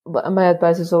But my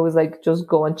advice is always like, just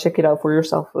go and check it out for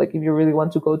yourself. Like if you really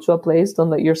want to go to a place, don't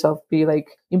let yourself be like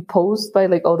imposed by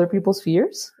like other people's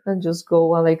fears, and just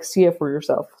go and like see it for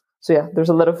yourself. So yeah, there's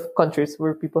a lot of countries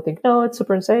where people think, no, it's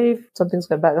super unsafe, something's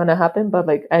gonna happen. But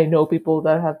like I know people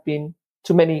that have been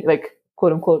to many like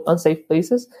quote unquote unsafe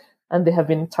places, and they have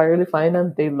been entirely fine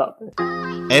and they love it.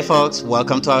 Hey folks,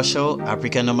 welcome to our show,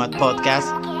 African Nomad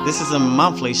Podcast. This is a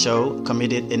monthly show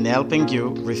committed in helping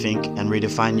you rethink and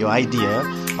redefine your idea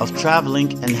of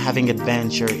traveling and having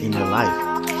adventure in your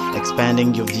life,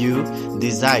 expanding your view,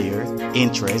 desire,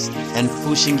 interest, and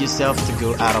pushing yourself to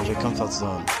go out of your comfort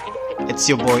zone. It's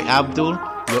your boy Abdul,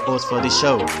 your host for the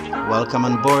show. Welcome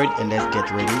on board and let's get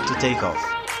ready to take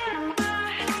off.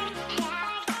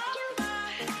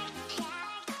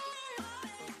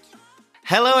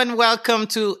 Hello and welcome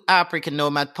to African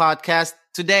Nomad Podcast.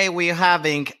 Today we're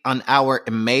having on our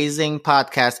amazing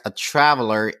podcast a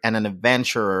traveler and an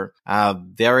adventurer, a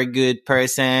very good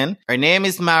person. Her name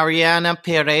is Mariana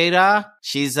Pereira.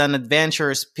 She's an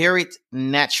adventure spirit,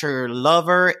 nature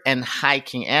lover, and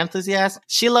hiking enthusiast.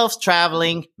 She loves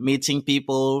traveling, meeting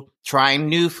people, trying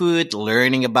new food,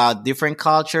 learning about different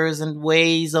cultures and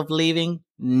ways of living.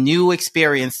 New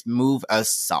experience move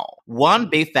us all. One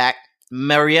big fact: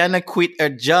 Mariana quit her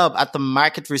job at the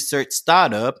market research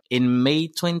startup in May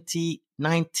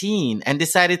 2019 and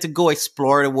decided to go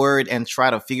explore the world and try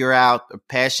to figure out her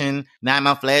passion. 9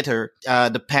 months later,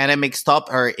 the pandemic stopped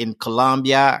her in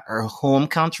Colombia, her home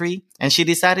country, and she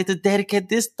decided to dedicate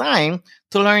this time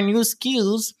to learn new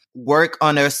skills, work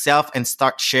on herself, and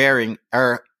start sharing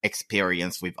her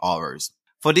experience with others.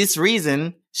 For this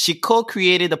reason, she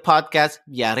co-created the podcast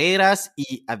Viajeras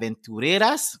y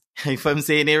Aventureras, if I'm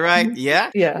saying it right,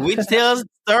 yeah? Which tells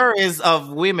stories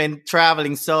of women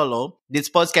traveling solo. This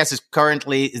podcast is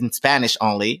currently in Spanish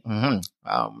only.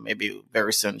 Maybe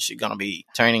very soon she's going to be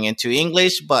turning into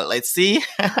English, but let's see.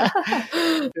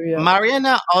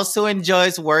 Mariana also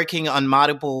enjoys working on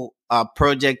multiple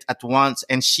projects at once,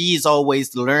 and she's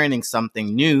always learning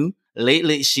something new.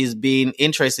 Lately, she's been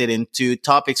interested in two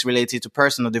topics related to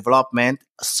personal development,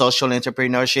 social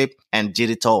entrepreneurship, and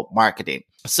digital marketing.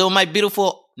 So my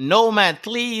beautiful nomad,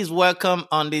 please welcome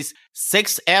on this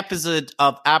 6th episode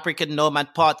of African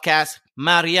Nomad Podcast,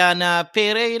 Mariana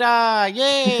Pereira.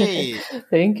 Yay!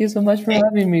 Thank you so much for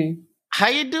having me. How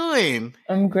you doing?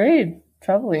 I'm great.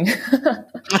 Traveling.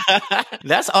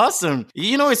 That's awesome.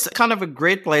 You know, it's kind of a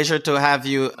great pleasure to have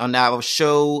you on our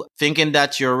show, thinking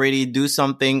that you already do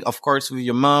something, of course, with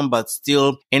your mom, but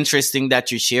still interesting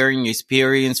that you're sharing your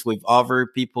experience with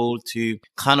other people to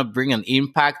kind of bring an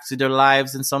impact to their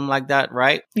lives and something like that,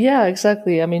 right? Yeah,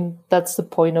 exactly. I mean, that's the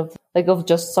point of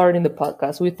just starting the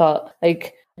podcast. We thought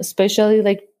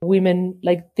especially women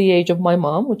like the age of my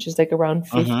mom, which is around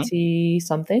 50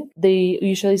 something, they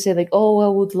usually say oh, I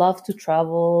would love to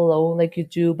travel alone like you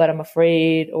do, but I'm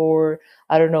afraid, or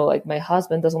I don't know, my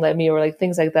husband doesn't let me, or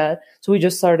things like that. So we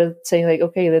just started saying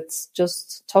okay, let's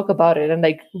just talk about it and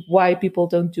why people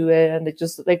don't do it. And it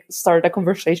just started a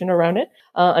conversation around it.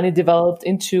 And it developed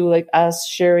into us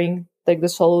sharing the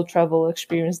solo travel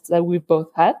experience that we've both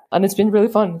had. And it's been really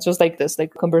fun. It's just this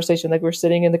conversation, we're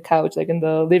sitting in the couch, in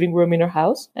the living room in our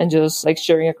house, and just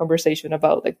sharing a conversation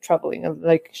about traveling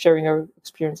and sharing our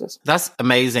experiences. That's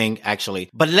amazing, actually.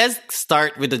 But let's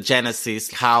start with the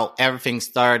genesis, how everything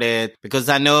started, because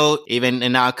I know even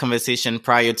in our conversation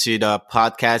prior to the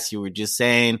podcast, you were just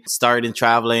saying starting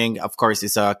traveling. Of course,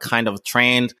 it's a kind of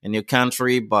trend in your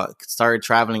country, but started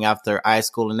traveling after high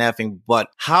school and everything. But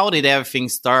how did everything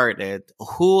start?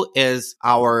 Who is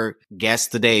our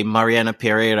guest today, Mariana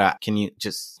Pereira? Can you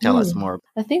just tell us more?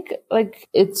 I think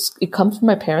it comes from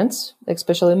my parents,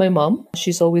 especially my mom.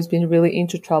 She's always been really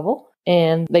into travel.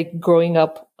 And growing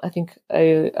up, I think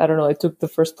I don't know, I took the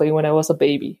first plane when I was a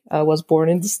baby. I was born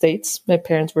in the States. My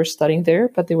parents were studying there,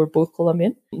 but they were both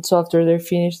Colombian. So after they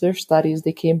finished their studies,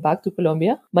 they came back to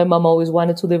Colombia. My mom always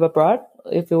wanted to live abroad.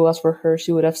 If it was for her,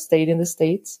 she would have stayed in the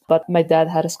States. But my dad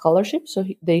had a scholarship, so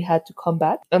they had to come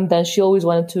back. And then she always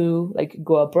wanted to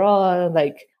go abroad,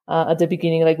 at the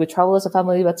beginning, we travel as a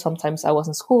family, but sometimes I was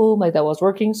in school, my dad was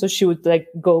working, so she would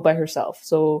go by herself.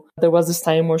 So there was this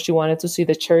time where she wanted to see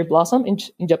the cherry blossom in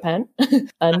Japan,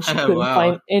 and she couldn't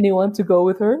find anyone to go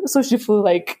with her. So she flew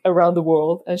around the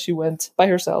world, and she went by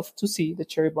herself to see the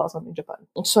cherry blossom in Japan.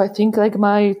 So I think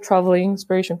my traveling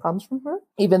inspiration comes from her.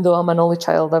 Even though I'm an only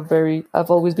child,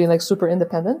 I've always been super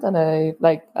independent, and I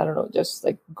don't know, just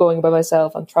going by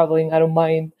myself and traveling. I don't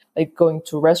mind going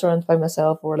to restaurants by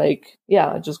myself, or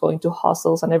just going to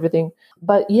hostels and everything.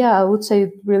 But yeah, I would say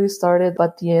it really started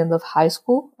at the end of high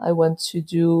school. I went to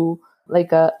do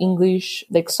a English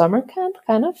summer camp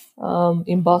kind of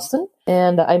in Boston.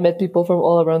 And I met people from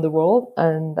all around the world,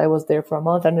 and I was there for a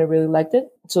month and I really liked it.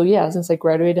 So yeah, since I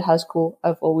graduated high school,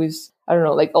 I've always, I don't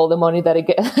know, like all the money that I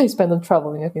get, I spend on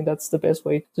traveling. I think that's the best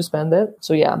way to spend it.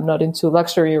 So yeah, I'm not into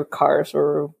luxury or cars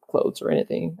or clothes or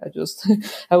anything. I just,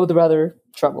 I would rather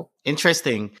travel.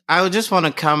 Interesting. I would just want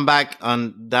to come back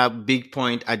on that big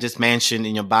point I just mentioned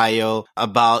in your bio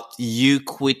about you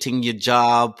quitting your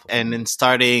job and then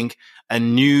starting a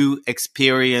new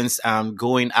experience,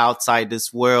 going outside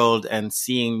this world and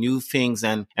seeing new things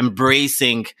and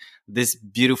embracing this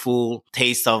beautiful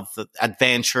taste of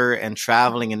adventure and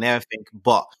traveling and everything.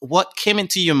 But what came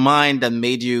into your mind that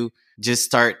made you just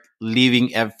start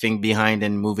leaving everything behind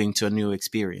and moving to a new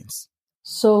experience?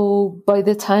 So by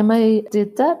the time I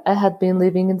did that, I had been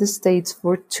living in the States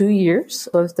for 2 years.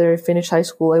 So after I finished high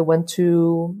school, I went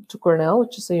to Cornell,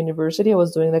 which is a university. I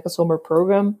was doing like a summer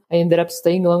program. I ended up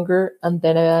staying longer, and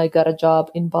then I got a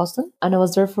job in Boston, and I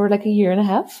was there for like a year and a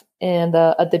half. And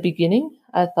at the beginning,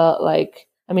 I thought like,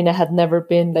 I mean, I had never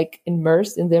been like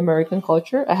immersed in the American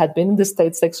culture. I had been in the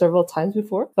States like several times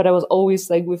before, but I was always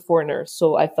like with foreigners.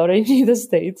 So I thought I knew the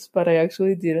States, but I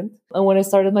actually didn't. And when I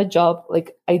started my job,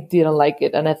 like I didn't like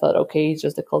it. And I thought, okay, it's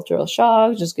just a cultural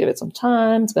shock. Just give it some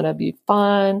time. It's going to be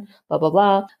fine, blah, blah,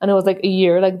 blah. And it was like a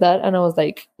year like that. And I was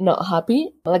like not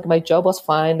happy. Like my job was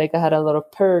fine. Like I had a lot of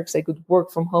perks. I could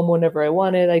work from home whenever I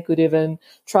wanted. I could even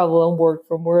travel and work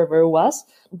from wherever it was.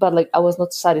 But like I was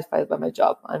not satisfied by my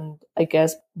job. And I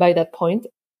guess by that point,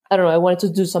 I don't know, I wanted to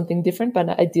do something different, but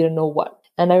I didn't know what.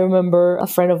 And I remember a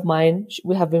friend of mine,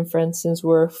 we have been friends since we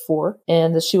were 4,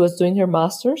 and she was doing her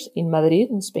master's in Madrid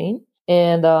in Spain.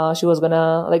 And she was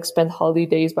gonna like spend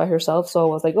holidays by herself. So I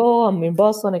was like, oh, I'm in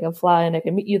Boston, I can fly and I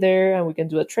can meet you there and we can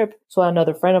do a trip. So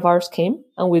another friend of ours came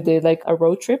and we did like a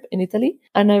road trip in Italy.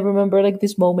 And I remember like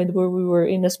this moment where we were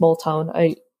in a small town.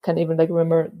 I can't even like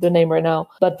remember the name right now.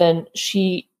 But then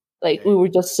we were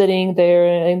just sitting there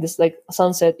in this like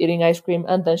sunset eating ice cream.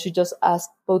 And then she just asked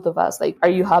both of us, like, are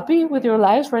you happy with your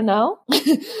lives right now?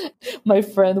 My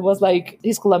friend was like,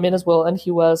 he's Colombian as well. And he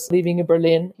was living in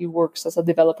Berlin. He works as a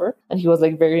developer and he was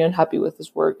like very unhappy with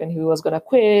his work and he was going to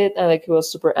quit. And like, he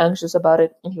was super anxious about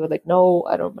it. And he was like, no,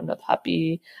 I'm not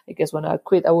happy. I guess when I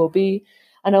quit, I will be.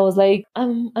 And I was like,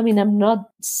 I'm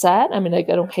not sad. I mean, like,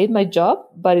 I don't hate my job,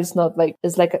 but it's not like,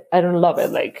 it's like, I don't love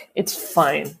it. Like, it's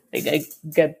fine. Like, I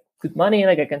get good money,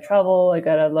 like I can travel, I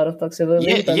got a lot of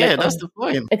flexibility. Yeah, that's the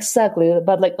point. Exactly.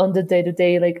 But like on the day to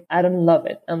day, like I don't love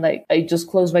it. And like I just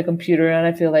close my computer and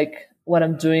I feel like what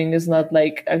I'm doing is not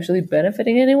like actually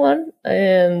benefiting anyone.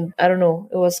 And I don't know,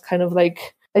 it was kind of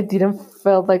like I didn't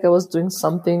felt like I was doing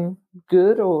something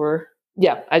good or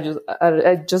yeah, I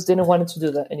just didn't want to do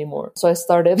that anymore. So I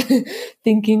started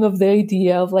thinking of the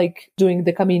idea of like doing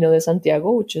the Camino de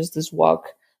Santiago, which is this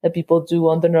walk that people do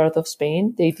on the north of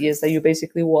Spain. The idea is that you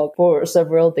basically walk for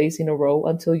several days in a row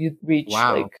until you reach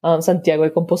like Santiago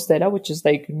de Compostela, which is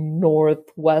like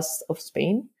northwest of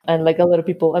Spain. And like a lot of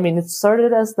people, I mean, it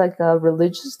started as like a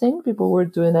religious thing. People were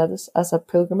doing it as a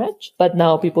pilgrimage, but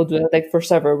now people do it like for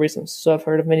several reasons. So I've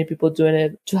heard of many people doing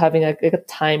it to having like a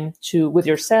time to with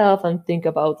yourself and think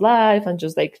about life and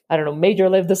just like, I don't know, major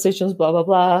life decisions, blah, blah,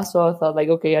 blah. So I thought like,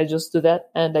 okay, I just do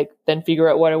that and like then figure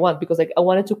out what I want because like I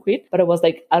wanted to quit, but I was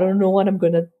like, I don't know what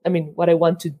what I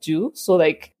want to do. So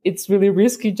like, it's really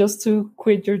risky just to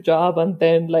quit your job and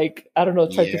then like, I don't know,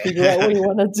 try to figure out what you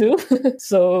want to do.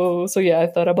 So yeah, I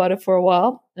thought about it for a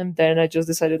while and then I just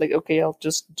decided like, okay, I'll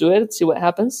just do it, see what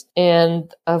happens.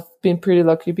 And I've been pretty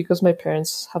lucky because my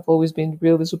parents have always been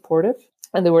really supportive.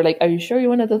 And they were like, are you sure you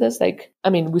want to do this? Like, I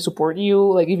mean, we support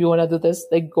you. Like, if you want to do this,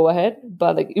 like, go ahead.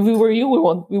 But like, if we were you,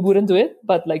 we wouldn't do it.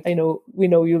 But like, we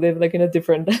know you live like in a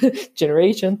different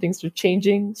generation. Things are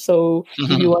changing. So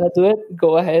if you want to do it,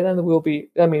 go ahead and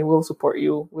we'll support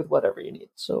you with whatever you need.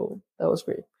 So that was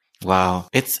great. Wow.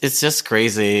 It's just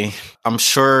crazy. I'm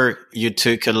sure you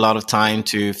took a lot of time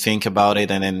to think about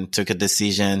it and then took a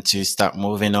decision to start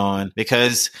moving on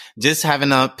because just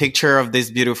having a picture of this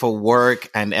beautiful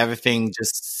work and everything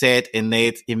just set in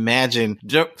it, imagine,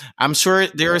 I'm sure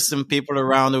there are some people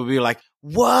around who will be like,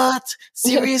 what?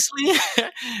 Seriously?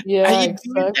 Yeah, are you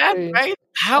exactly. doing that? Right?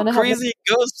 How crazy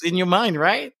it goes in your mind,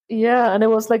 right? Yeah. And it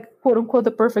was like, quote unquote,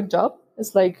 the perfect job.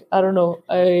 It's like, I don't know,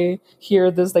 I hear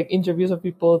this like interviews of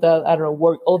people that, I don't know,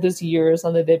 work all these years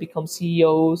and then they become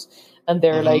CEOs and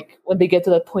they're like, when they get to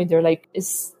that point, they're like,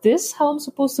 is this how I'm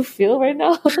supposed to feel right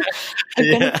now? I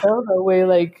kind of felt that way.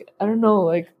 Like, I don't know,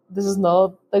 like this is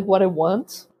not like what I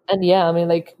want. And yeah, I mean,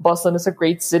 like Boston is a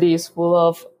great city. It's full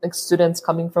of like students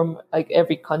coming from like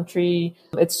every country.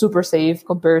 It's super safe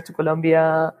compared to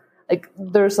Colombia. Like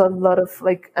there's a lot of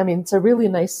like, I mean, it's a really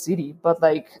nice city, but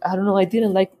like, I don't know, I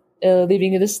didn't like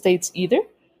living in the States either.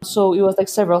 So it was like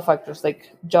several factors,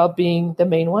 like job being the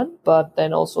main one, but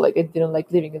then also like I didn't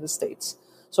like living in the States.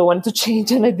 So I wanted to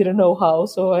change and I didn't know how.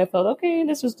 So I thought, okay,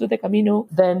 let's just do the Camino.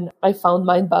 Then I found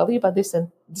Mind Valley about the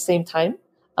same time.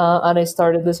 And I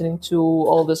started listening to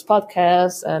all these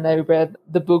podcasts and I read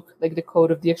the book, like The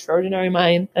Code of the Extraordinary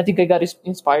Mind. I think I got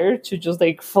inspired to just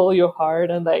like follow your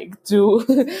heart and like do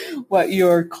what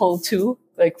you're called to.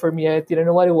 Like for me, I didn't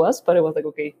know what it was, but I was like,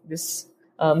 okay, this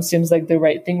seems like the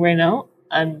right thing right now.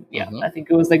 And yeah, I think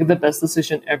it was like the best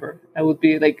decision ever. I would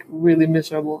be like really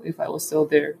miserable if I was still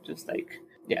there, just like,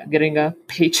 yeah, getting a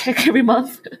paycheck every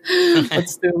month, but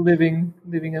still living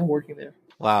and working there.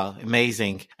 Wow,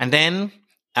 amazing. And then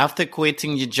after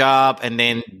quitting your job and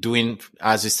then doing,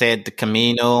 as you said, the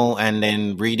Camino and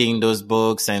then reading those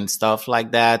books and stuff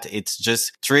like that, it's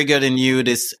just triggered in you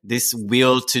this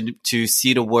will to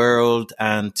see the world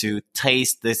and to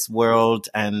taste this world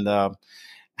and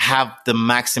have the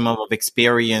maximum of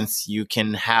experience you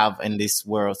can have in this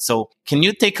world. So can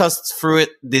you take us through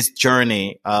this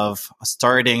journey of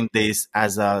starting this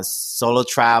as a solo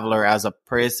traveler, as a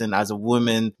person, as a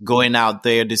woman, going out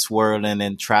there, this world, and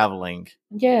then traveling?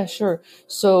 Yeah, sure.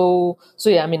 So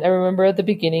yeah, I mean, I remember at the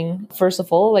beginning, first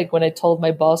of all, like when I told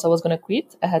my boss I was going to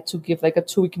quit, I had to give like a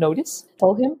 2-week notice.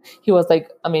 Told him. He was like,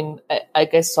 I mean, I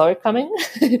guess saw it coming.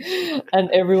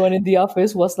 And everyone in the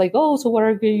office was like, oh, so what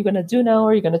are you going to do now?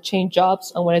 Are you going to change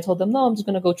jobs? And when I told them, no, I'm just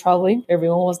going to go traveling,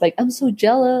 everyone was like, I'm so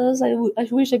jealous. I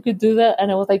wish I could do that. And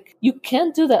I was like, you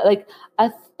can't do that. Like,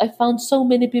 I found so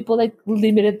many people like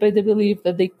limited by the belief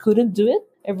that they couldn't do it.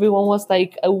 Everyone was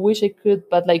like, I wish I could,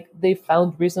 but like they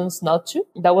found reasons not to.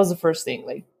 That was the first thing.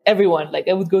 Like everyone, like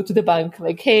I would go to the bank,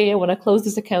 like, hey, I want to close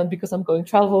this account because I'm going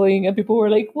traveling. And people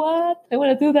were like, what? I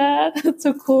want to do that. That's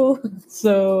so cool.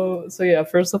 So yeah,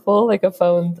 first of all, like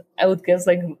I would guess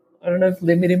like, I don't know if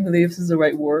limiting beliefs is the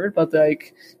right word, but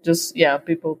like just, yeah,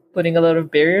 people putting a lot of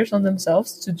barriers on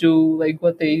themselves to do like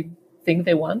what they think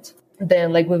they want.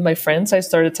 Then like with my friends, I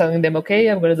started telling them, okay,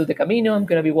 I'm going to do the Camino. I'm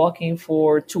going to be walking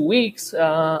for 2 weeks.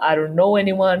 I don't know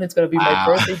anyone. It's going to be my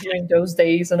birthday during those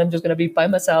days. And I'm just going to be by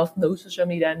myself, no social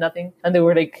media, nothing. And they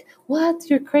were like, what?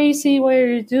 You're crazy. Why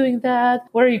are you doing that?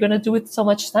 What are you going to do with so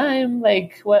much time?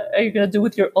 Like, what are you going to do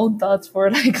with your own thoughts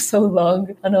for like so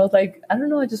long? And I was like, I don't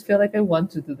know. I just feel like I want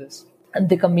to do this. And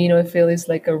the Camino, I feel, is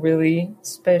like a really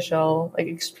special like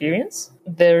experience.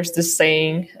 There's this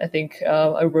saying, I think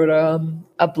I wrote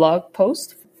a blog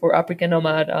post for African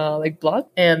Nomad like blog,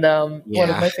 and one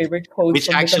of my favorite quotes,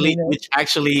 which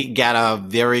actually got a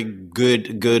very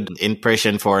good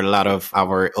impression for a lot of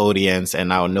our audience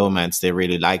and our nomads. They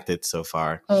really liked it so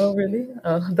far. Oh, really?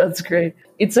 Oh, that's great.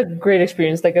 It's a great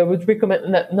experience. Like I would recommend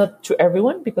not to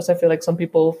everyone, because I feel like some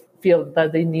people feel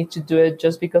that they need to do it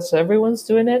just because everyone's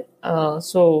doing it.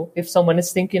 So if someone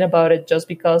is thinking about it just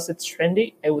because it's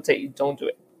trendy, I would say don't do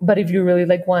it. But if you really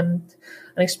like want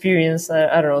an experience,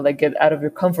 I don't know, like get out of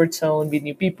your comfort zone, meet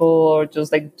new people, or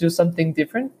just like do something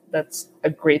different, that's a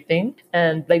great thing.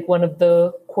 And like one of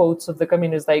the quotes of the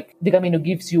Camino is like, the Camino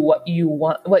gives you what you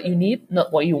want, what you need,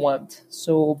 not what you want.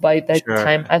 So by that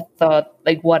time, I thought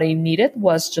like what I needed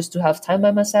was just to have time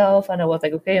by myself. And I was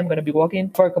like, okay, I'm going to be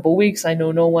walking for a couple of weeks. I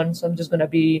know no one. So I'm just going to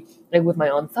be like with my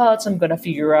own thoughts. I'm going to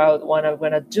figure out what I'm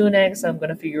going to do next. I'm going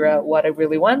to figure out what I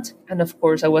really want. And of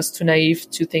course, I was too naive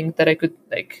to think that I could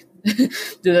like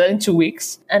do that in 2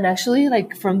 weeks. And actually,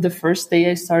 like from the first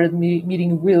day, I started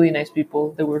meeting really nice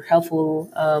people. They were helpful.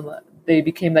 They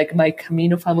became like my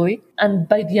Camino family. And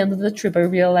by the end of the trip, I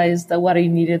realized that what I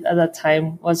needed at that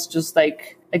time was just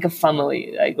like a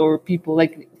family, like, or people,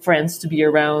 like friends to be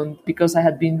around, because I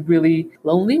had been really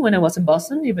lonely when I was in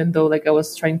Boston, even though like I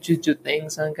was trying to do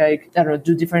things and like, I don't know,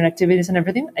 do different activities and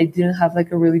everything. I didn't have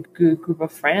like a really good group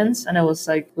of friends, and I was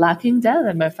like lacking that,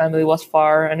 and my family was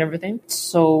far and everything.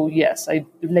 So yes, I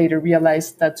later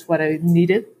realized that's what I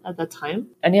needed at that time.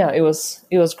 And yeah, it was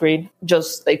great.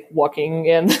 Just like walking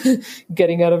and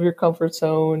getting out of your comfort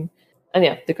zone. And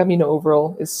yeah, the Camino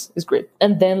overall is great.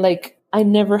 And then like, I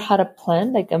never had a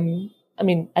plan. Like I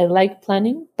mean, I like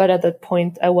planning, but at that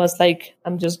point I was like,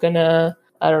 I'm just gonna,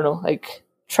 I don't know, like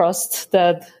trust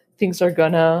that things are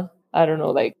gonna, I don't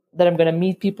know, like that I'm gonna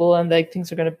meet people and like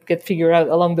things are gonna get figured out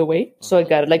along the way. So I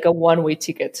got like a one-way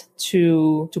ticket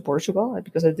to Portugal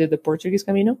because I did the Portuguese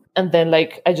Camino. And then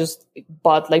like I just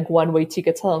bought like one-way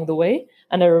tickets along the way.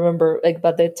 And I remember like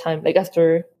by that time, like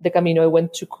after the Camino, I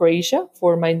went to Croatia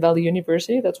for Mind Valley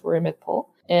University. That's where I met Paul.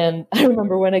 And I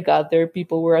remember when I got there,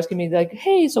 people were asking me like,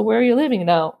 hey, so where are you living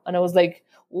now? And I was like,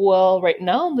 well, right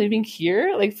now I'm living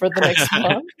here, like for the next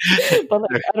month, but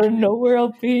like I don't know where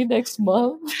I'll be next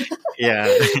month. Yeah.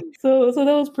 So that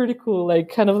was pretty cool. Like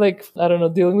kind of like I don't know,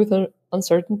 dealing with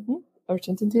uncertainty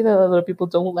that a lot of people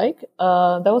don't like.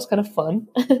 That was kind of fun,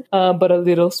 but a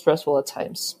little stressful at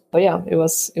times. But yeah, it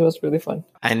was really fun.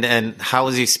 And how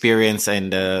was the experience in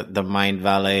the Mind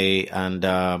Valley and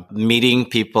meeting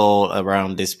people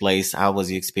around this place? How was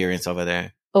the experience over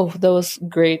there? Oh, that was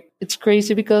great. It's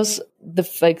crazy because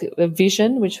the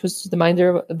vision, which was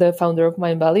the founder of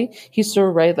Mind Valley, he's so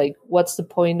right. Like, what's the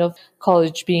point of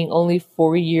college being only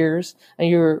 4 years and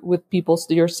you're with people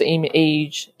your same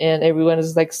age and everyone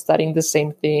is like studying the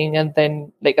same thing, and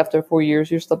then like after 4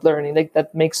 years you stop learning? Like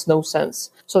that makes no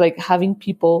sense. So like having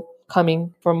people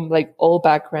coming from like all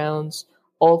backgrounds,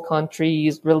 all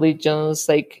countries, religions,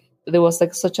 like there was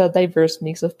like such a diverse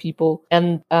mix of people,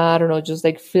 and I don't know, just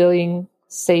like feeling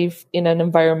safe in an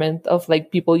environment of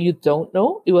like people you don't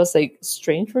know. It was like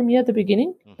strange for me at the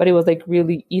beginning, but it was like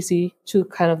really easy to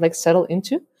kind of like settle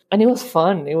into. And it was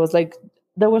fun. It was like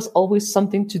there was always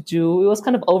something to do. It was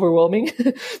kind of overwhelming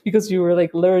because you were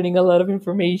like learning a lot of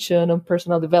information on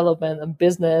personal development and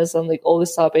business and like all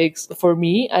these topics. For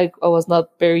me, I was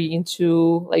not very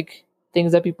into like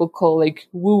things that people call like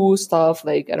woo-woo stuff,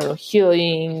 like I don't know,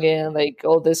 healing and like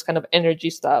all this kind of energy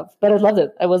stuff. But I loved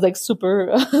it. I was like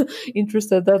super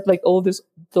interested that like all these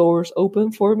doors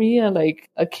open for me, and like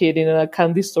a kid in a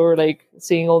candy store, like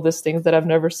seeing all these things that I've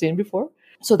never seen before.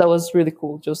 So that was really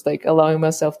cool, just like allowing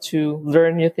myself to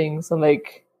learn new things and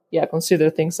like, yeah, consider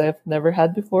things I've never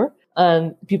had before.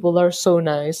 And people are so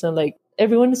nice, and like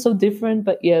everyone is so different,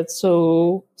 but yet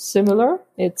so similar.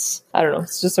 I don't know,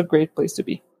 it's just a great place to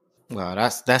be. Wow,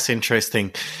 that's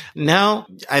interesting. Now,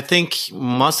 I think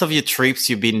most of your trips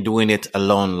you've been doing it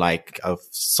alone, like a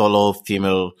solo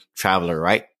female traveler,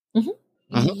 right? hmm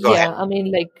Go ahead. Yeah, I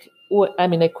mean, like,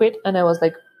 I quit and I was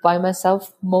like by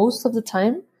myself most of the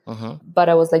time, Hmm. but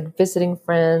I was like visiting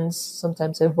friends.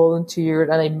 Sometimes I volunteered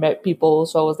and I met people,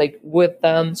 so I was like with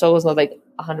them. So I was not like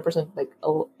 100%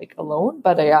 like alone,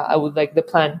 but I would like the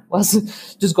plan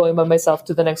was just going by myself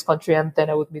to the next country, and then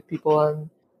I would meet people and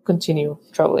continue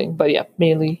traveling. But yeah,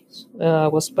 mainly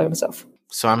was by myself.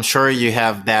 So I'm sure you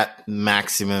have that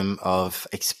maximum of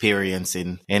experience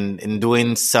in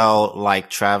doing so, like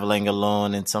traveling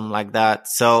alone and something like that.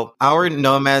 So our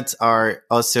nomads are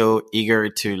also eager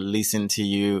to listen to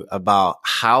you about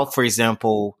how, for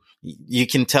example, you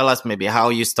can tell us maybe how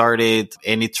you started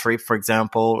any trip, for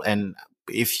example, and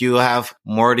if you have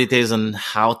more details on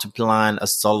how to plan a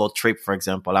solo trip, for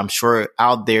example. I'm sure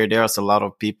out there's a lot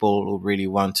of people who really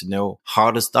want to know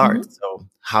how to start. Mhm. So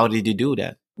how did you do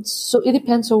that? So it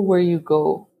depends on where you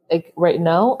go. Like right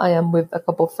now, I am with a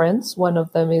couple friends. One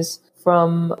of them is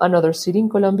from another city in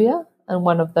Colombia, and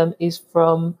one of them is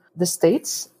from the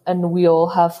States. And we all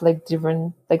have like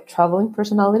different like traveling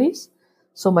personalities.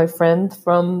 So my friend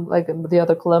from like the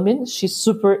other Colombian, she's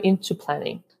super into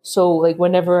planning. So like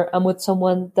whenever I'm with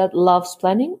someone that loves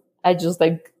planning, I just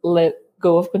like let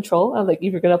go of control. I'm like,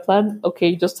 if you're gonna plan,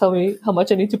 okay, just tell me how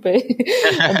much I need to pay,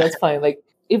 and that's fine. Like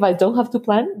if I don't have to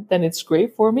plan, then it's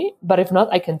great for me. But if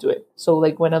not, I can do it. So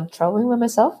like when I'm traveling by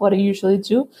myself, what I usually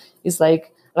do is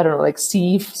like, I don't know, like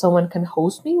see if someone can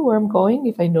host me where I'm going,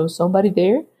 if I know somebody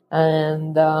there.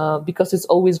 And because it's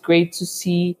always great to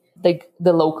see like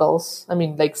the locals, I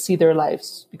mean, like see their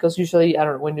lives. Because usually, I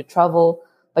don't know, when you travel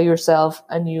by yourself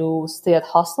and you stay at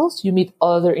hostels, you meet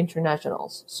other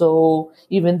internationals. So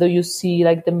even though you see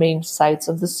like the main sites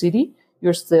of the city,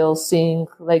 you're still seeing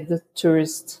like the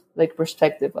tourist like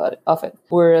perspective of it.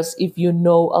 Whereas if you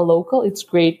know a local, it's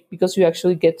great because you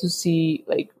actually get to see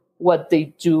like what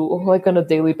they do like on a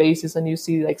daily basis, and you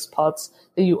see like spots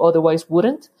that you otherwise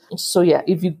wouldn't. So yeah,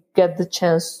 if you get the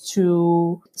chance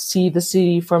to see the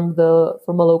city from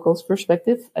a local's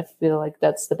perspective, I feel like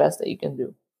that's the best that you can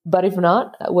do. But if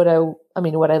not, what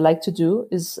I like to do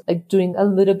is like doing a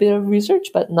little bit of research,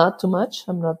 but not too much.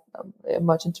 I'm not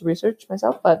much into research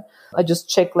myself, but I just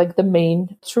check like the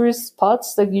main tourist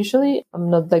spots. Like usually I'm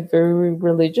not like very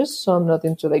religious, so I'm not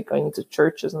into like going to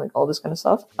churches and like all this kind of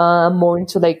stuff. I'm more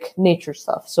into like nature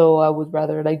stuff. So I would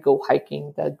rather like go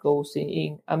hiking than go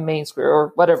seeing a main square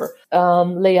or whatever.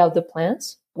 Lay out the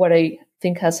plans. What I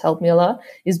think has helped me a lot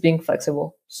is being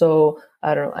flexible. So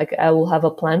I don't know, like I will have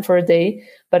a plan for a day,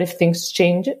 but if things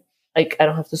change, like I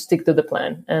don't have to stick to the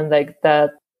plan. And like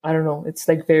that, I don't know, it's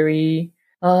like very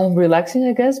relaxing,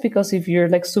 I guess, because if you're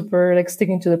like super like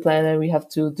sticking to the plan and we have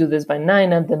to do this by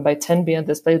 9 and then by 10 be at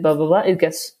this place, blah, blah, blah, it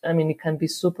can be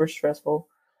super stressful.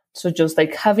 So just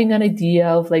like having an idea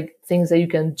of like things that you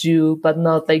can do, but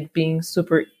not like being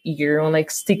super eager on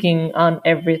like sticking on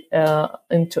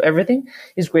into everything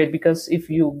is great, because if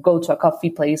you go to a coffee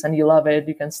place and you love it,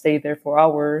 you can stay there for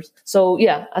hours. So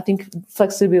yeah, I think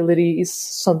flexibility is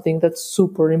something that's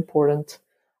super important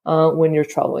when you're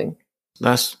traveling.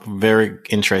 That's very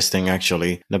interesting,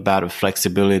 actually, about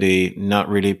flexibility, not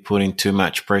really putting too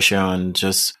much pressure on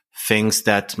just things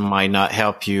that might not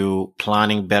help you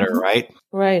planning better, right?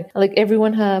 Right. Like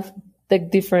everyone have like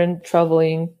different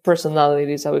traveling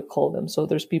personalities, I would call them. So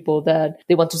there's people that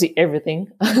they want to see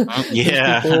everything. There's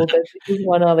Yeah. people that just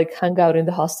want to like hang out in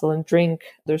the hostel and drink.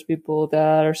 There's people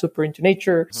that are super into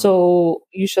nature. So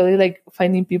usually like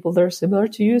finding people that are similar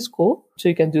to you is cool. So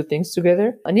you can do things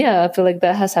together. And yeah, I feel like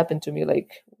that has happened to me.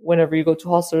 Like whenever you go to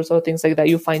hostels or things like that,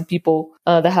 you find people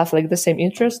that have like the same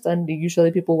interest, and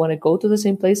usually people want to go to the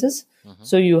same places.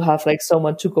 So you have like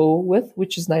someone to go with,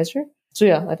 which is nicer. So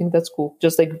yeah, I think that's cool.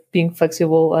 Just like being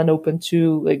flexible and open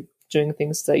to like doing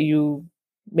things that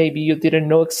maybe you didn't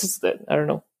know existed. I don't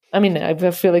know. I mean,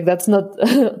 I feel like that's not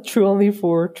true only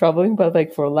for traveling, but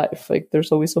like for life. Like there's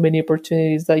always so many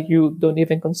opportunities that you don't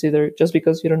even consider just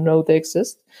because you don't know they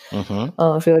exist. Mm-hmm.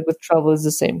 I feel like with travel is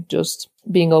the same. Just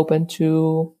being open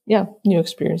to, new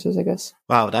experiences, I guess.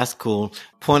 Wow, that's cool.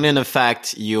 Point in the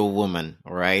fact you're a woman,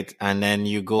 right? And then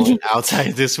you go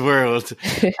outside this world.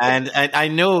 And I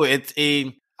know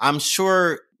I'm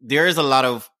sure there is a lot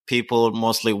of people,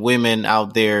 mostly women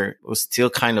out there, who still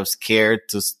kind of scared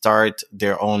to start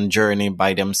their own journey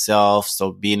by themselves.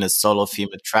 So being a solo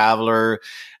female traveler,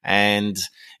 and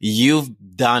you've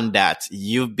done that.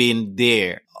 You've been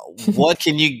there. What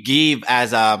can you give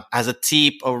as a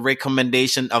tip or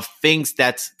recommendation of things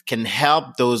that can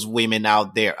help those women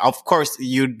out there? Of course,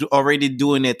 you're already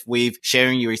doing it with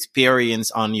sharing your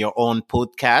experience on your own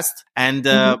podcast. And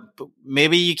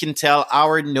maybe you can tell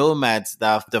our nomads,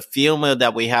 the female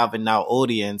that we have in our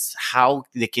audience, how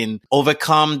they can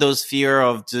overcome those fear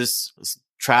of just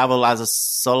travel as a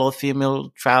solo female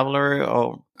traveler.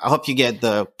 Or I hope you get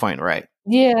the point right.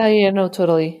 Yeah, no,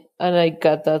 totally. And I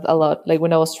got that a lot. Like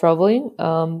when I was traveling,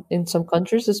 in some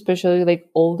countries, especially like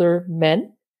older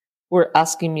men were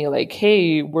asking me like,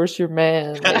 "Hey, where's your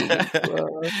man? Like,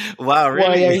 Wow, why are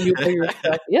really? you by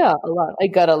yourself?" Yeah, a lot. I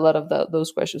got a lot of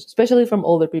those questions, especially from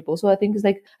older people. So I think it's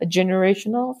like a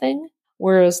generational thing.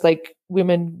 Whereas like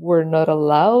women were not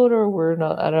allowed, or were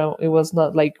not, I don't know, it was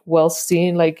not like well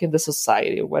seen like in the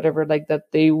society or whatever, like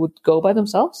that they would go by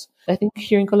themselves. I think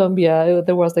here in Colombia,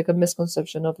 there was like a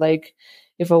misconception of like,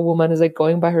 if a woman is like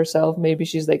going by herself, maybe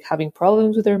she's like having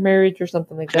problems with her marriage or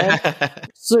something like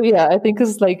that. So yeah, I think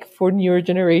it's like for newer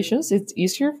generations, it's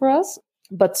easier for us,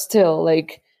 but still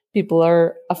like people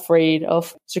are afraid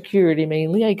of security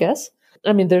mainly, I guess.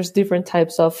 I mean, there's different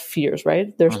types of fears,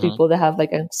 right? There's people that have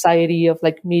like anxiety of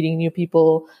like meeting new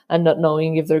people and not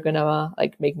knowing if they're gonna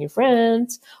like make new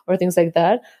friends or things like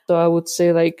that. So I would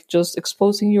say like just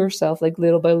exposing yourself like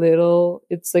little by little,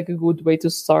 it's like a good way to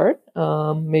start.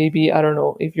 Maybe, I don't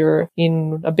know, if you're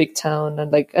in a big town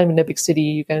and like I'm in a big city,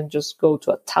 you can just go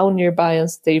to a town nearby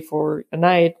and stay for a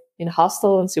night in a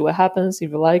hostel and see what happens,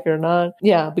 if you like it or not.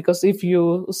 Yeah, because if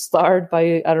you start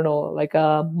by, I don't know, like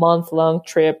a month-long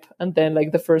trip and then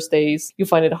like the first days you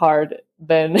find it hard,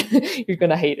 then you're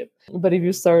gonna hate it. But if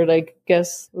you start like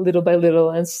guess little by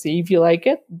little and see if you like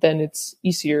it, then it's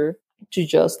easier to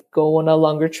just go on a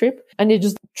longer trip, and you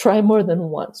just try more than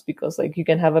once, because like you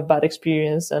can have a bad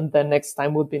experience and then next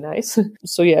time would be nice.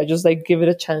 So yeah, just like give it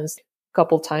a chance a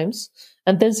couple times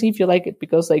and then see if you like it,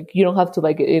 because like you don't have to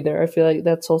like it either. I feel like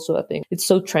that's also a thing. It's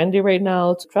so trendy right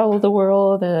now to travel the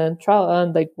world and travel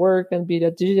and like work and be a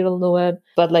digital nomad,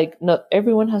 but like not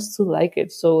everyone has to like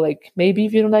it. So like maybe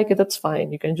if you don't like it, that's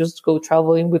fine. You can just go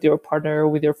traveling with your partner or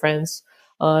with your friends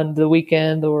on the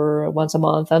weekend or once a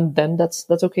month, and then that's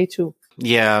okay too.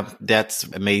 Yeah, that's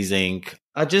amazing.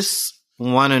 I just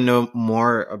want to know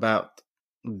more about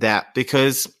that,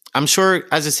 because I'm sure,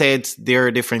 as I said, there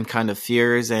are different kind of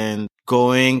fears, and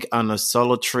going on a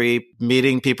solo trip,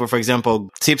 meeting people, for example,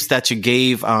 tips that you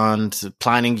gave on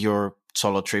planning your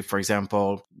solo trip, for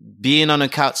example, being on a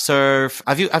couch surf.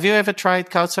 Have you ever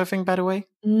tried couch surfing, by the way?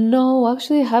 No,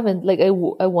 actually I haven't. Like I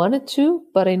wanted to,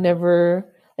 but I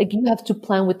never, like you have to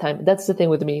plan with time. That's the thing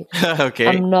with me. Okay.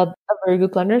 I'm not a very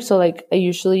good planner. So like I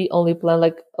usually only plan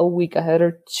like a week ahead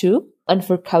or two. And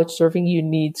for couch surfing, you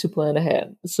need to plan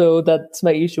ahead. So that's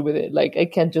my issue with it. Like I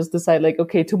can't just decide like,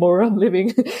 okay, tomorrow I'm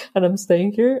leaving and I'm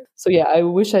staying here. So yeah,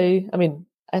 I mean,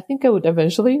 I think I would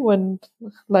eventually when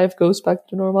life goes back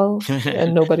to normal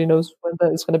and nobody knows when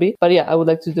that is going to be. But yeah, I would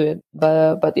like to do it.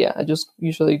 But yeah, I just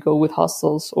usually go with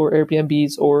hostels or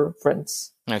Airbnbs or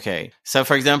friends. Okay. So,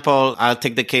 for example, I'll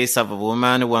take the case of a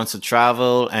woman who wants to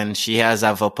travel and she has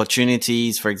have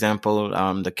opportunities, for example,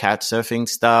 the couch surfing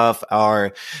stuff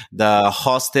or the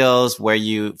hostels where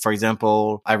you, for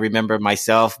example, I remember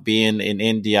myself being in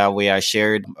India where I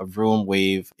shared a room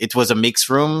with, it was a mixed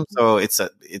room. So it's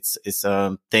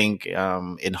a thing,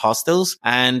 in hostels.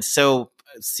 And so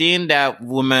seeing that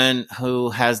woman who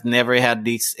has never had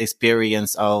this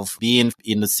experience of being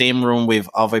in the same room with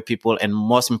other people, and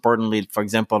most importantly, for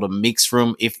example, the mixed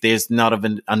room, if there's not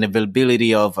an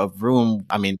availability of a room,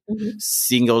 I mean, Mhm.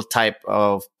 single type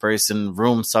of person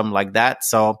room, something like that.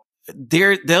 So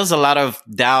there's a lot of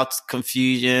doubt,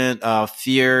 confusion,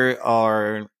 fear,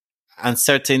 or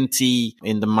uncertainty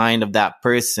in the mind of that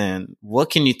person. What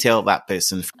can you tell that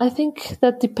person? I think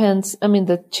that depends. I mean,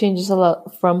 that changes a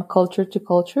lot from culture to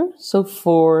culture. So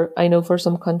I know for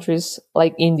some countries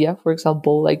like India, for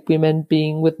example, like women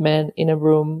being with men in a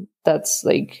room, that's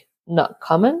like not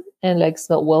common and like it's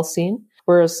not well seen.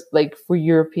 Whereas like for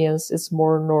Europeans, it's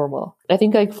more normal. I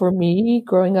think like for me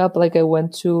growing up, like I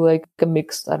went to like a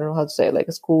mixed, I don't know how to say it, like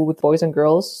a school with boys and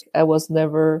girls. I was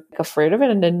never like, afraid of it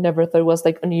and I never thought it was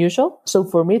like unusual. So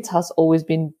for me, it has always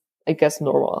been, I guess,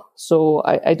 normal. So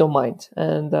I don't mind.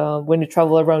 And when you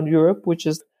travel around Europe, which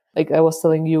is like I was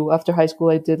telling you, after high school,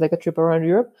 I did like a trip around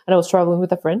Europe and I was traveling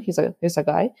with a friend. He's a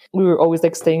guy. We were always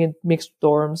like staying in mixed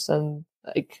dorms and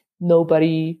like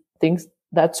nobody thinks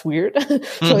that's weird.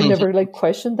 So I never like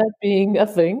questioned that being a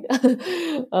thing.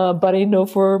 But I know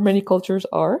for many cultures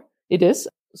it is.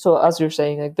 So as you're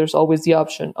saying, like there's always the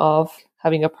option of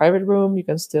having a private room. You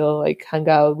can still like hang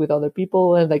out with other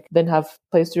people and like then have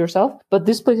place to yourself. But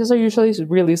these places are usually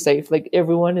really safe. Like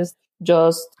everyone is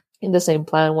just in the same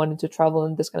plan, wanting to travel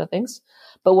and this kind of things.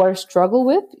 But what I struggle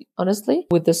with, honestly,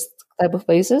 with this type of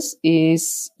places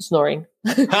is snoring.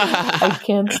 I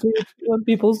can't sleep when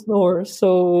people snore.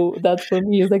 So that for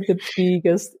me is like the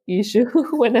biggest issue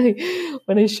when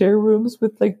I share rooms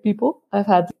with like people.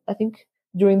 I think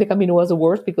during the Camino was the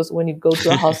worst because when you go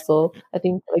to a hostel, I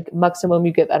think like maximum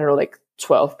you get, I don't know, like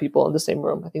 12 people in the same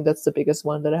room. I think that's the biggest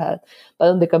one that I had. But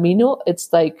on the Camino,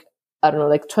 it's like, I don't know,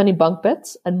 like 20 bunk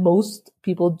beds. And most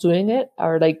people doing it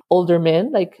are like older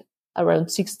men, like around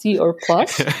 60 or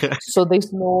plus. So they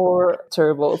snore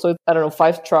terrible. So I don't know,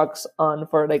 5 trucks on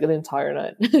for like the entire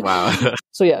night. Wow.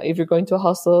 So yeah, if you're going to a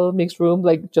hostel mixed room,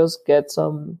 like just get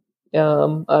some I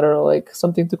don't know, like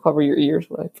something to cover your ears.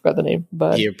 I forgot the name,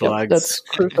 but yep, Earplugs. that's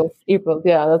crucial. Earplugs,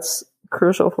 yeah, that's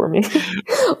crucial for me.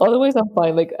 Otherwise, I'm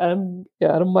fine. Like I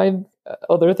don't mind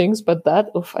other things, but that,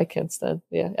 oof, I can't stand.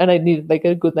 Yeah, and I need like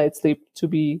a good night's sleep to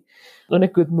be in a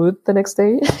good mood the next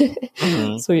day.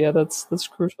 So yeah, that's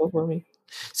crucial for me.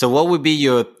 So what would be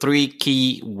your 3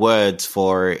 key words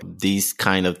for this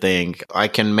kind of thing? I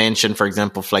can mention, for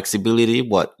example, flexibility.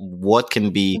 What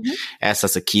can be as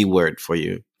a keyword for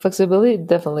you? Flexibility,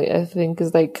 definitely, I think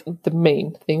is like the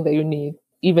main thing that you need.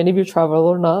 Even if you travel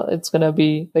or not, it's going to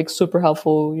be like super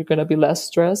helpful. You're going to be less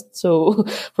stressed. So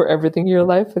for everything in your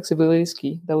life, flexibility is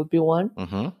key. That would be one.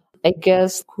 I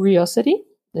guess curiosity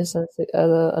is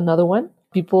another one.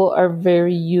 People are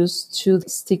very used to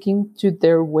sticking to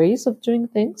their ways of doing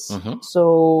things.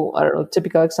 So I don't know,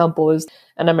 typical example is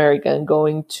an American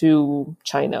going to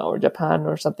China or Japan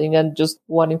or something and just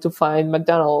wanting to find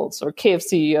McDonald's or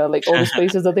KFC, like all these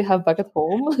places that they have back at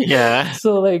home. Yeah.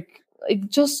 So like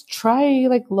just try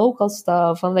like local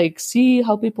stuff and like see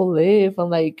how people live and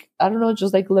like, I don't know,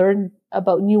 just like learn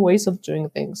about new ways of doing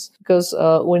things. Because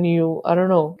when you, I don't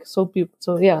know, so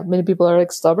yeah, many people are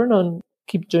like stubborn on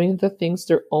keep doing the things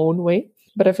their own way.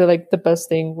 But I feel like the best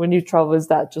thing when you travel is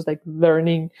that just like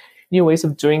learning new ways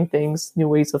of doing things, new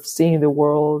ways of seeing the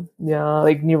world, yeah,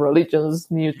 like new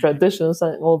religions, new traditions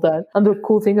and all that. And the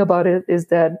cool thing about it is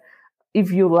that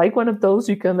if you like one of those,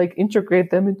 you can like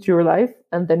integrate them into your life.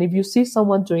 And then if you see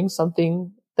someone doing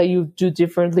something that you do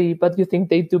differently, but you think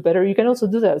they do better, you can also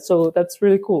do that. So that's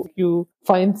really cool. You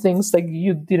find things like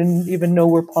you didn't even know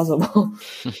were possible.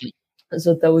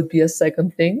 So that would be a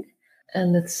second thing.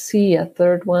 And let's see, a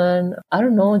third one. I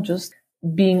don't know, just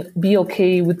be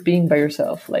okay with being by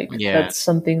yourself. Like that's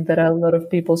something that a lot of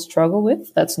people struggle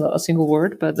with. That's not a single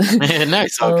word, but no,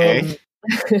 it's okay.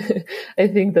 I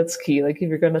think that's key. Like if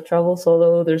you're going to travel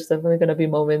solo, there's definitely going to be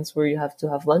moments where you have to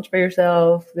have lunch by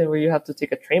yourself, then where you have to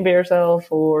take a train by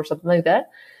yourself or something like that.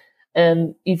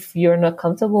 And if you're not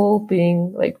comfortable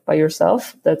being like by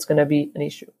yourself, that's going to be an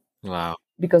issue. Wow.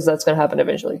 Because that's going to happen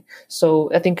eventually.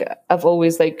 So I think I've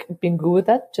always like been good with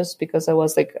that just because I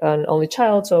was like an only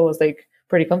child. So I was like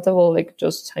pretty comfortable, like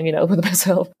just hanging out with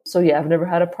myself. So yeah, I've never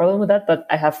had a problem with that, but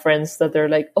I have friends that they're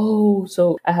like, oh,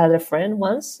 so I had a friend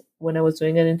once when I was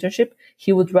doing an internship,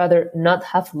 he would rather not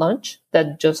have lunch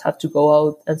than just have to go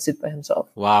out and sit by himself.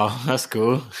 Wow, that's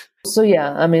cool. So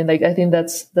yeah, I mean, like I think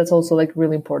that's also like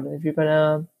really important. If you're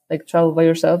gonna like travel by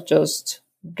yourself, just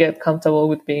get comfortable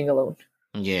with being alone.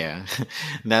 Yeah,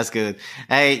 that's good.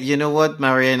 Hey, you know what,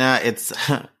 Mariana? It's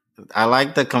I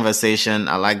like the conversation.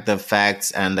 I like the facts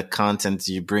and the content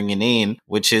you bringing in,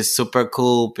 which is super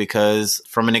cool because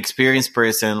from an experienced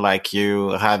person like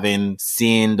you, having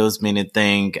seen those many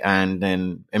things and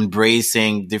then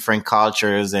embracing different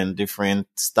cultures and different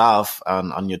stuff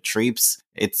on your trips,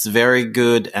 it's very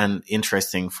good and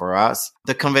interesting for us.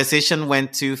 The conversation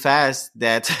went too fast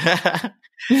that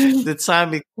the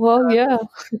time Well, yeah.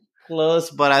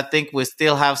 close, but I think we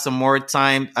still have some more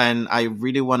time, and I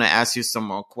really want to ask you some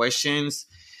more questions.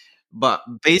 But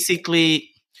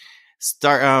basically,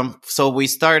 start. So we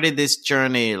started this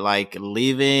journey, like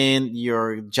leaving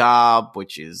your job,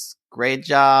 which is great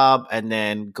job, and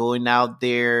then going out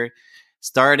there,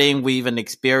 starting with an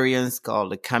experience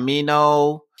called the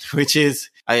Camino, which is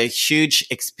a huge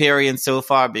experience so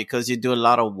far because you do a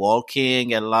lot of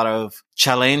walking and a lot of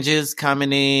challenges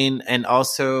coming in, and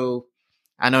also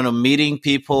I don't know, meeting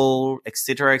people,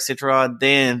 etc., etc.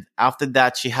 Then after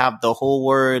that, you have the whole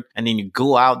world, and then you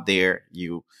go out there,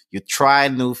 you try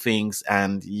new things,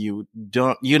 and you're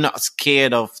not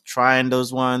scared of trying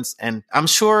those ones. And I'm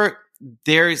sure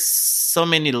there's so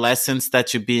many lessons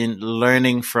that you've been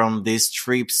learning from these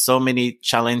trips, so many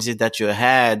challenges that you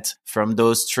had from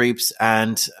those trips.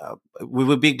 And we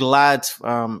would be glad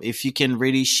if you can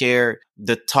really share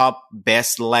the top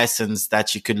best lessons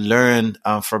that you could learn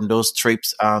from those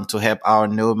trips to help our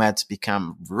nomads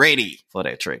become ready for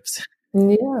their trips.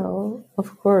 Yeah,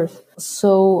 of course.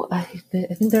 So I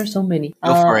think there are so many.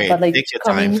 Go for it. But like Take your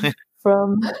time.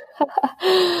 from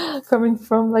coming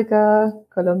from like a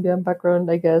Colombian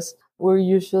background, I guess we're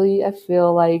usually I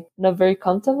feel like not very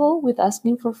comfortable with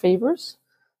asking for favors.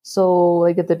 So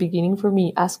like at the beginning for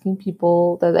me, asking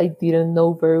people that I didn't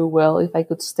know very well if I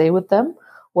could stay with them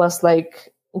was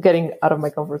like getting out of my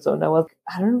comfort zone.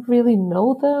 I don't really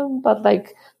know them, but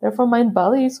like they're from Mind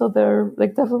Valley, so they're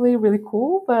like definitely really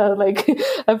cool. But like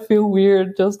I feel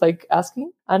weird just like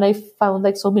asking. And I found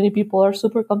like so many people are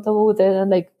super comfortable with it, and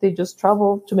like they just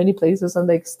travel to many places and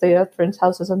like stay at friends'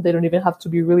 houses, and they don't even have to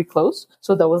be really close.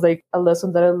 So that was like a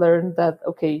lesson that I learned that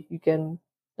okay, you can.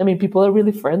 I mean, people are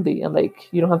really friendly, and like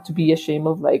you don't have to be ashamed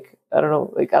of like I don't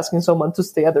know, like asking someone to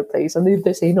stay at their place. And if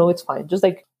they say no, it's fine. Just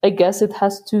like I guess it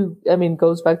has to. I mean,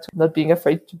 goes back to not being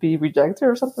afraid to be rejected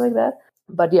or something like that.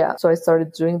 But yeah, so I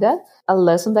started doing that. A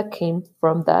lesson that came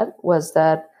from that was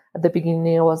that at the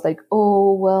beginning I was like,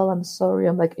 oh well, I'm sorry,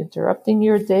 I'm like interrupting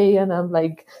your day, and I'm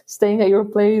like staying at your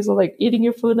place or like eating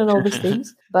your food and all these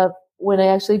things. But when I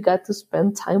actually got to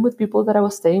spend time with people that I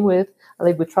was staying with,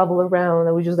 like we travel around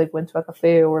and we just like went to a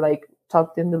cafe or like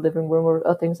talked in the living room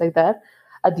or things like that.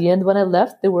 At the end, when I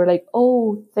left, they were like,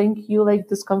 "Oh, thank you! Like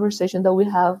this conversation that we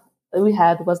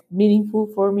had was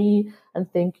meaningful for me,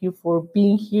 and thank you for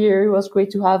being here. It was great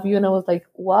to have you." And I was like,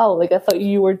 "Wow! Like I thought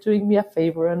you were doing me a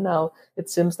favor, and now it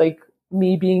seems like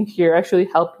me being here actually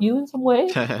helped you in some way."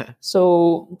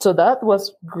 So that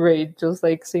was great. Just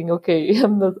like saying, "Okay,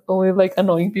 I'm not only like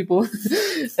annoying people."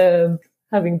 and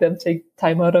having them take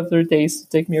time out of their days to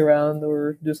take me around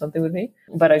or do something with me.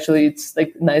 But actually it's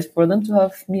like nice for them to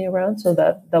have me around. So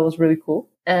that was really cool.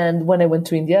 And when I went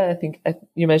to India, I think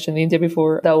you mentioned India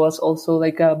before, that was also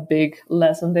like a big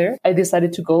lesson there. I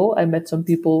decided to go. I met some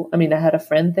people. I mean, I had a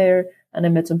friend there and I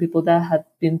met some people that had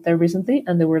been there recently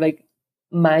and they were like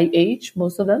my age,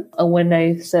 most of them. And when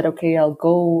I said, okay, I'll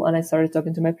go and I started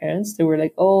talking to my parents, they were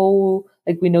like, oh,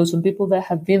 like we know some people that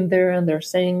have been there and they're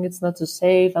saying it's not so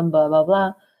safe and blah, blah,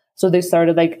 blah. So they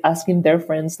started like asking their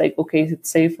friends, like, okay, is it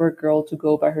safe for a girl to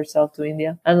go by herself to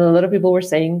India? And a lot of people were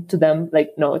saying to them,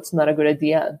 like, no, it's not a good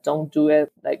idea. Don't do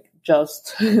it. Like,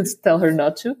 just tell her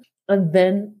not to. And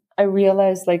then I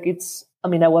realized like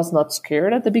I was not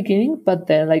scared at the beginning, but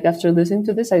then like after listening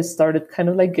to this, I started kind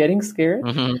of like getting scared.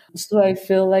 Mm-hmm. So I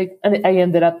feel like, and I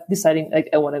ended up deciding like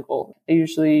I want to go.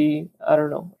 I don't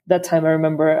know. That time I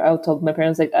remember I told my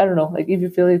parents like, I don't know, like if you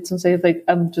feel it's unsafe, like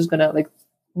I'm just gonna like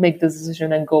make this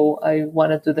decision and go. I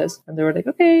want to do this. And they were like,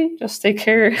 okay, just take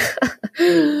care.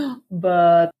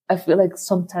 But I feel like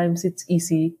sometimes it's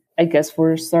easy, I guess,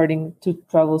 for starting to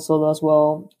travel solo as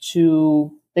well,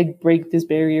 to like break these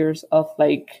barriers of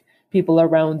like people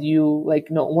around you, like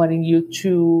not wanting you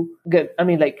to get,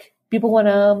 like people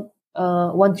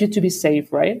want you to be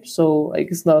safe, right? So like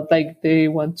it's not like they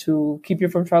want to keep you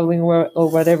from traveling or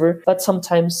whatever, but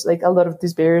sometimes like a lot of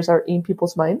these barriers are in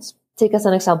people's minds. Take as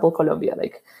an example Colombia.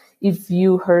 Like if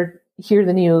you hear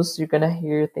the news, you're gonna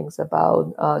hear things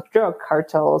about drug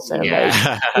cartels and like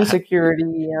Yeah. insecurity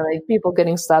and like people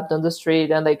getting stabbed on the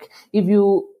street. And like if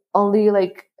you only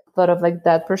like thought of like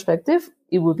that perspective,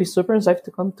 it would be super unsafe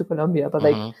to come to Colombia. But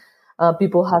like Mhm.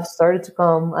 people have started to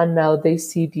come, and now they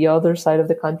see the other side of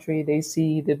the country. They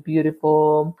see the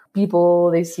beautiful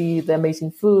people. They see the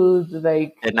amazing food.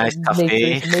 Like A nice nature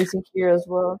cafe. is amazing here as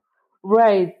well.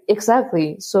 Right,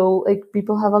 exactly. So like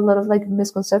people have a lot of like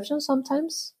misconceptions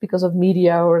sometimes because of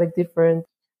media or like different,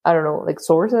 I don't know, like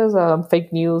sources,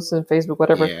 fake news and Facebook,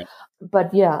 whatever. Yeah.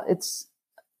 But yeah, it's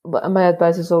but my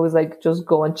advice is always like just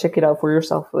go and check it out for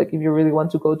yourself. Like if you really want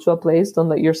to go to a place, don't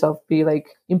let yourself be like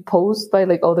imposed by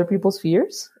like other people's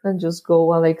fears, and just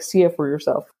go and like see it for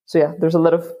yourself. So yeah, there's a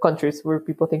lot of countries where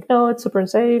people think no, it's super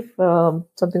unsafe,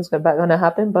 something's gonna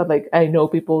happen. But like I know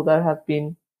people that have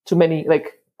been to many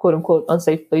like quote unquote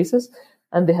unsafe places,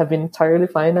 and they have been entirely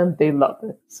fine and they love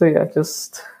it. So yeah,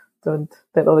 just don't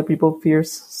let other people's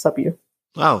fears stop you.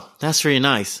 Wow, that's really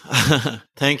nice.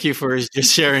 Thank you for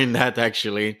just sharing that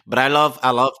actually. But I love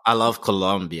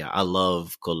Colombia. I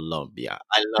love Colombia.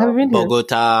 I Have you love been here?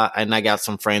 Bogota, and I got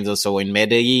some friends also in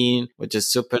Medellin, which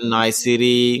is super nice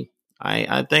city.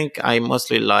 I think I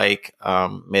mostly like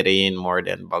Medellin more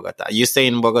than Bogota. You stay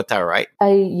in Bogota, right?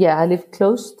 I live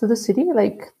close to the city,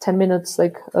 like 10 minutes,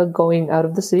 like going out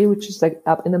of the city, which is like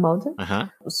up in the mountain. Uh-huh.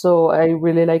 So I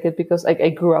really like it because like I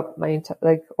grew up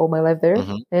like all my life there,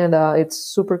 Hmm. and it's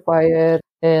super quiet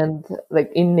and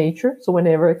like in nature. So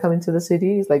whenever I come into the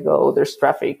city, it's like, oh, there's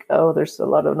traffic, oh, there's a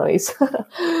lot of noise.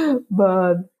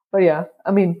 but but yeah,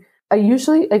 I mean, I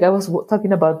usually like I was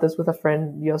talking about this with a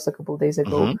friend just a couple of days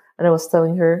ago, Hmm. and I was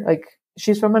telling her like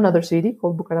she's from another city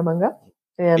called Bucaramanga,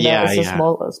 and Yeah, it's yeah.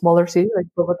 a smaller city. Like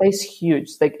Bogota is huge,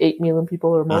 it's like 8 million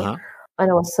people or more. Uh-huh. And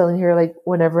I was telling her like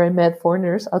whenever I met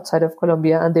foreigners outside of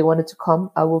Colombia and they wanted to come,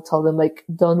 I will tell them like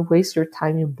don't waste your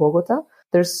time in Bogota.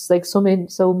 There's like so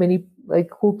many like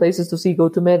cool places to see. Go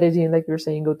to Medellin, like you're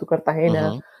saying, go to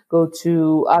Cartagena, Hmm. go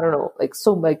to I don't know, like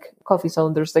so like coffee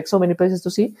zone. There's like so many places to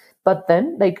see. But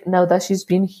then like now that she's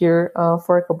been here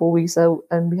for a couple of weeks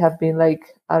and we have been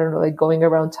like I don't know like going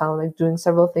around town like doing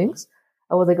several things.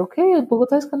 I was like, okay,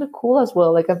 Bogota is kind of cool as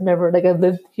well. Like I've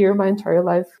lived here my entire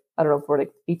life. I don't know for like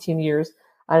 18 years,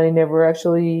 and I never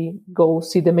actually go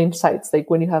see the main sites. Like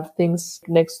when you have things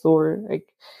next door, like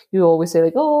you always say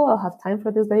like, oh, I'll have time for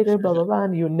this later, blah blah blah,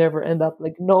 and you never end up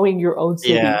like knowing your own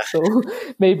Yeah. city. So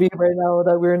maybe right now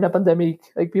that we're in a pandemic,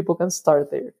 like people can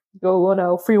start there. Go on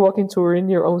a free walking tour in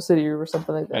your own city or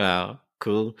something like that. Wow,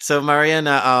 cool. So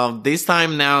Mariana, this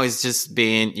time now is just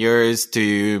being yours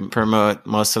to promote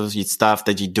most of your stuff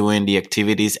that you're doing, the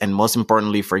activities, and most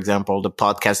importantly, for example, the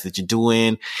podcast that you're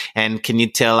doing. And can you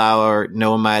tell our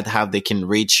nomad how they can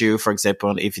reach you, for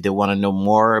example, if they want to know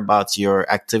more about your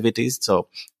activities? So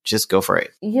just go for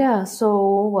it. Yeah,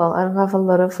 so well, I don't have a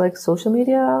lot of like social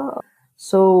media.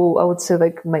 So I would say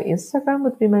like my Instagram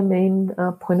would be my main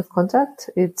point of contact.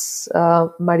 It's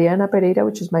Mariana Pereira,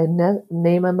 which is my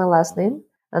name and my last name,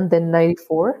 and then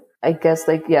 94. I guess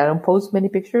like yeah, I don't post many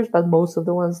pictures, but most of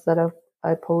the ones that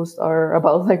I post are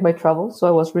about like my travels. So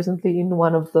I was recently in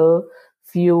one of the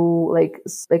few like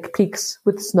peaks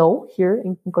with snow here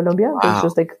in Colombia. There's Wow.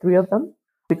 just like three of them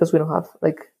because we don't have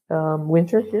like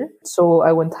winter here. So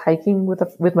I went hiking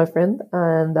with my friend,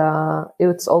 and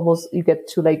it's almost you get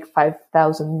to like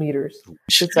 5,000 meters.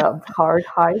 It's a hard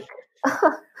hike.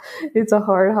 It's a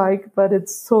hard hike, but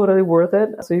it's totally worth it.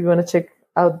 So if you want to check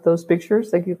out those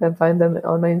pictures, like you can find them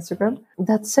on my Instagram.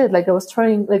 That's it. Like I was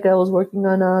working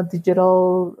on a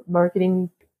digital marketing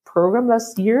program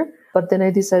last year, but then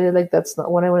I decided like that's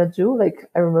not what I want to do. Like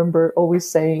I remember always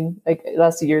saying like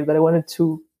last year that I wanted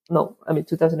to no, I mean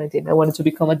 2019. I wanted to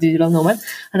become a digital nomad,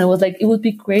 and I was like, it would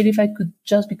be great if I could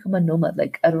just become a nomad.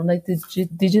 Like I don't like the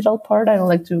digital part. I don't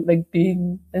like to like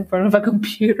being in front of a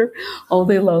computer all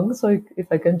day long. So if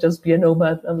I can just be a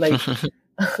nomad and like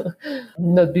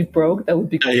not be broke, that would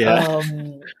be cool. Yeah.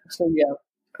 So yeah,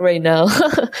 right now,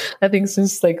 I think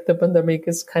since like the pandemic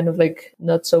is kind of like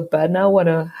not so bad now, what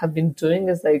I have been doing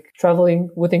is like traveling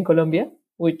within Colombia,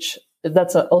 which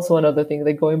that's also another thing.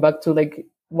 Like going back to like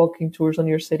walking tours on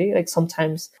your city. Like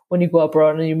sometimes when you go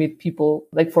abroad and you meet people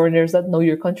like foreigners that know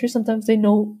your country, sometimes they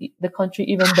know the country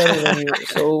even better than you.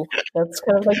 So that's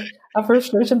kind of like a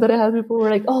frustration that I had. People were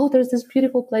like, "Oh, there's this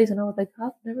beautiful place," and I was like,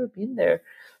 "I've never been there."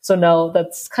 So now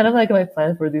that's kind of like my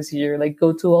plan for this year. Like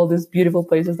go to all these beautiful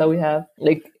places that we have.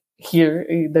 Like here,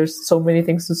 there's so many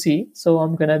things to see. So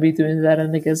I'm gonna be doing that,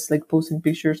 and I guess like posting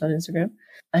pictures on Instagram.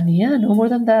 And yeah, no more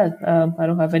than that. I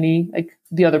don't have any like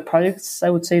the other projects I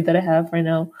would say that I have right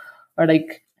now are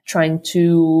like trying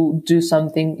to do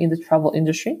something in the travel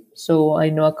industry. So I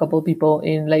know a couple of people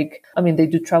in they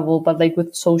do travel, but like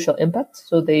with social impact.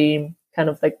 So they kind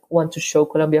of like want to show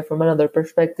Colombia from another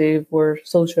perspective where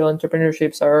social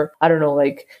entrepreneurships are, I don't know,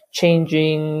 like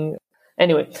changing.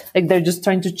 Anyway, like they're just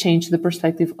trying to change the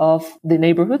perspective of the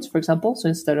neighborhoods, for example. So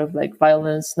instead of like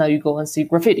violence, now you go and see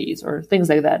graffitis or things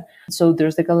like that. So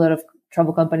there's like a lot of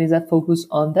travel companies that focus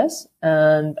on this.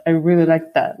 And I really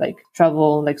like that, like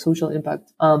travel, like social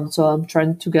impact. So I'm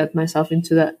trying to get myself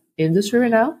into that industry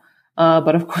right now.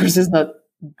 But of course it's not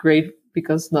great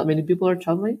because not many people are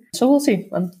traveling. So we'll see.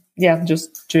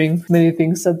 Just doing many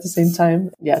things at the same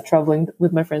time. Yeah, traveling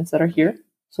with my friends that are here.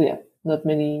 So yeah, not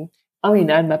many. I mean,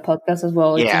 and my podcast as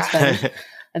well. It's in Spanish. Yeah.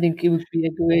 I think it would be a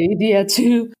good idea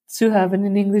to have it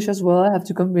in English as well. I have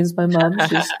to convince my mom.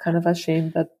 She's kind of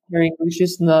ashamed that her English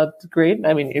is not great.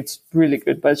 I mean, it's really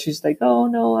good, but she's like, oh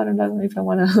no, I don't know if I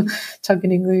want to talk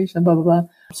in English and blah, blah, blah.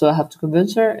 So I have to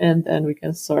convince her and then we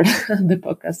can start the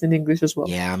podcast in English as well.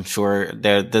 Yeah, I'm sure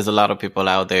there's a lot of people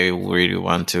out there who really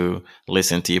want to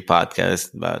listen to your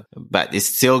podcast, but it's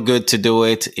still good to do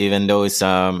it, even though it's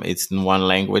in one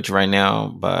language right now,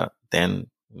 but then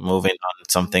moving on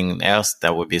something else,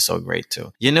 that would be so great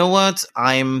too. You know what?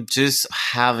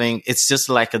 It's just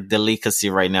like a delicacy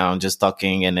right now. I'm just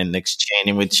talking and then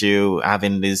exchanging with you,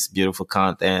 having this beautiful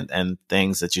content and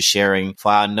things that you're sharing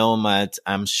for our nomads.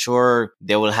 I'm sure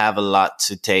they will have a lot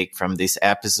to take from this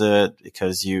episode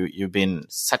because you've been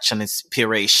such an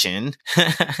inspiration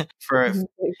for,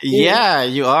 yeah,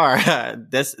 you are.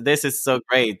 This is so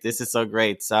great. This is so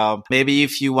great. So maybe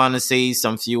if you want to say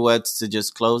some few words to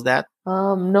just close that.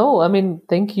 No, I mean,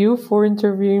 thank you for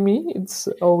interviewing me. It's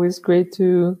always great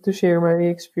to share my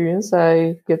experience.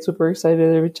 I get super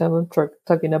excited every time I'm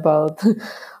talking about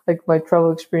like my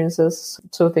travel experiences.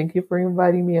 So thank you for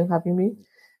inviting me and having me.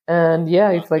 And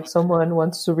yeah, if like someone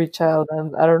wants to reach out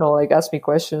and I don't know, like ask me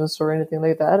questions or anything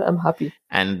like that, I'm happy.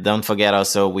 And don't forget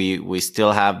also, we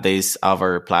still have this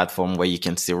other platform where you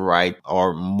can still write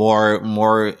or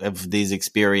more of this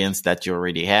experience that you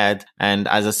already had. And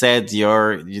as I said,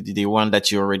 the one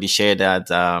that you already shared had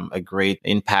a great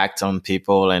impact on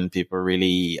people, and people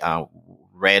really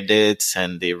read it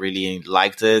and they really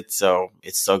liked it. So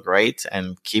it's so great,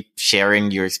 and keep sharing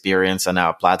your experience on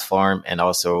our platform. And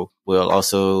also we'll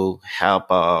also help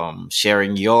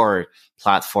sharing your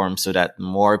platform so that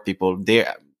more people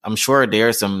there. I'm sure there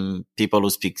are some people who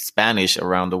speak Spanish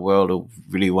around the world who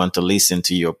really want to listen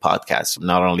to your podcast.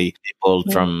 Not only people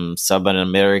from Southern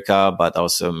America, but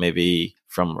also maybe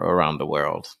from around the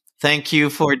world. Thank you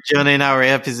for joining our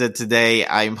episode today.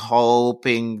 I'm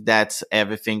hoping that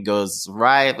everything goes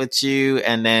right with you.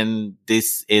 And then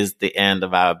this is the end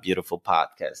of our beautiful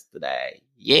podcast today.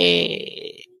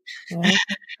 Yay! Well,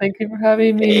 thank you for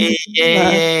having me.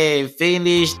 Yay!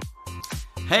 Finished.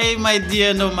 Hey, my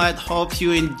dear nomad, hope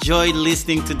you enjoyed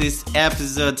listening to this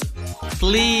episode.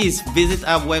 Please visit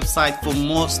our website for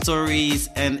more stories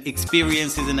and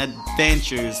experiences and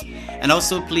adventures. And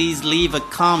also please leave a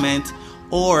comment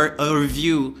or a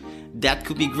review. That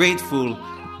could be grateful.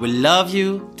 We love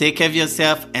you. Take care of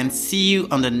yourself and see you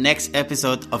on the next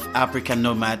episode of African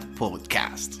Nomad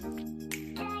Podcast.